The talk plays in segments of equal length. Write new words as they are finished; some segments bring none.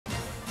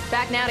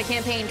Back now to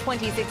campaign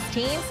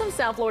 2016. Some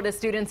South Florida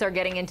students are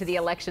getting into the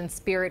election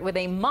spirit with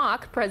a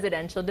mock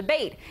presidential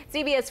debate.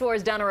 CBS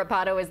 4's Donna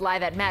Rapado is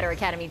live at Matter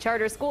Academy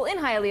Charter School in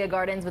Hialeah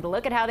Gardens with a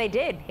look at how they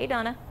did. Hey,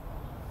 Donna.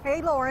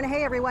 Hey, Lauren.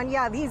 Hey, everyone.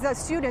 Yeah, these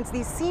students,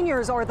 these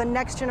seniors are the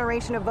next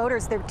generation of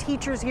voters. Their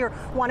teachers here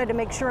wanted to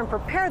make sure and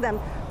prepare them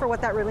for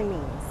what that really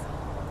means.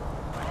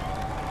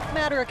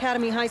 Matter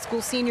Academy High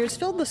School seniors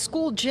filled the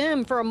school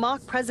gym for a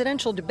mock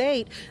presidential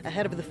debate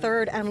ahead of the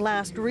third and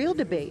last real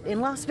debate in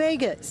Las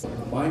Vegas.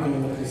 My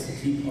goal is to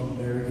keep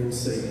Americans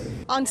safe.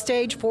 On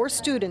stage, 4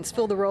 students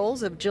fill the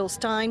roles of Jill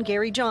Stein,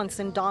 Gary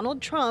Johnson,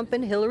 Donald Trump,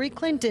 and Hillary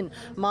Clinton,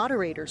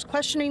 moderators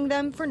questioning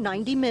them for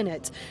 90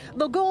 minutes.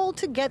 The goal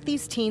to get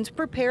these teens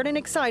prepared and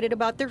excited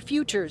about their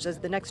futures as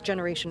the next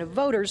generation of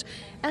voters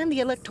and the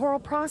electoral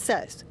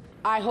process.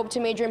 I hope to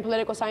major in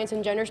political science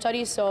and gender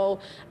studies, so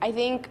I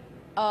think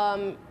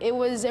it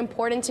was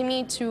important to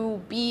me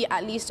to be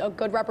at least a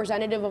good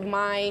representative of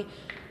my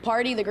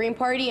party, the Green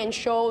Party, and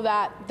show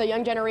that the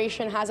young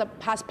generation has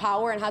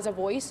power and has a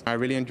voice. I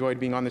really enjoyed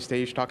being on the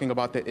stage talking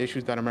about the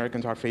issues that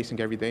Americans are facing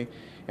every day.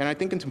 And I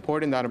think it's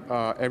important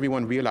that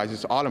everyone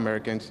realizes, all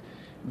Americans,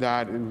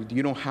 that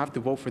you don't have to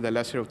vote for the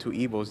lesser of two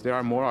evils. There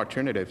are more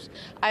alternatives.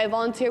 I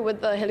volunteered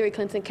with the Hillary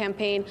Clinton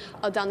campaign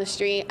down the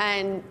street,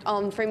 and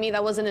for me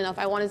that wasn't enough.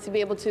 I wanted to be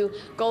able to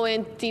go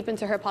in deep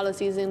into her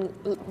policies and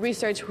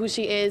research who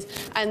she is,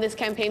 and this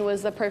campaign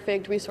was the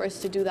perfect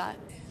resource to do that.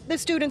 The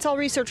students all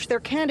researched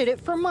their candidate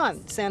for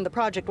months, and the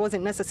project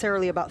wasn't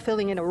necessarily about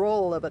filling in a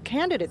role of a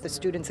candidate the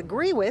students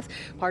agree with.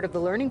 Part of the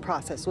learning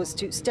process was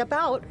to step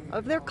out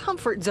of their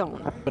comfort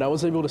zone. But I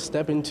was able to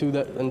step into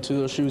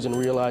those shoes and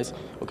realize,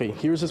 okay,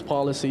 here's his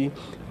policy,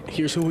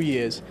 here's who he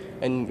is,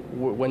 and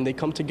when they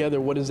come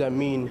together, what does that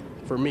mean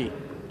for me?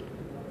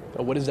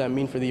 What does that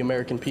mean for the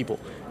American people?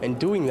 And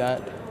doing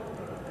that,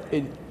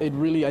 it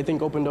really, I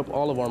think, opened up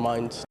all of our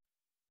minds.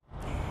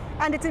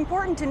 And it's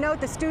important to note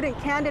the student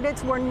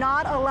candidates were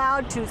not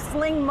allowed to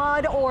sling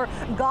mud or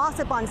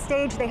gossip on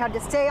stage. They had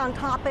to stay on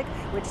topic,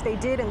 which they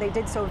did, and they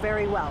did so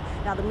very well.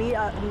 Now, the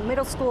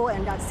middle school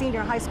and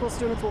senior high school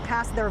students will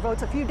cast their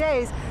votes a few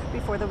days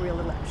before the real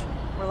election.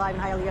 We're live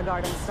in Hialeah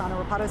Gardens. Donna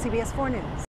Rapado, CBS 4 News.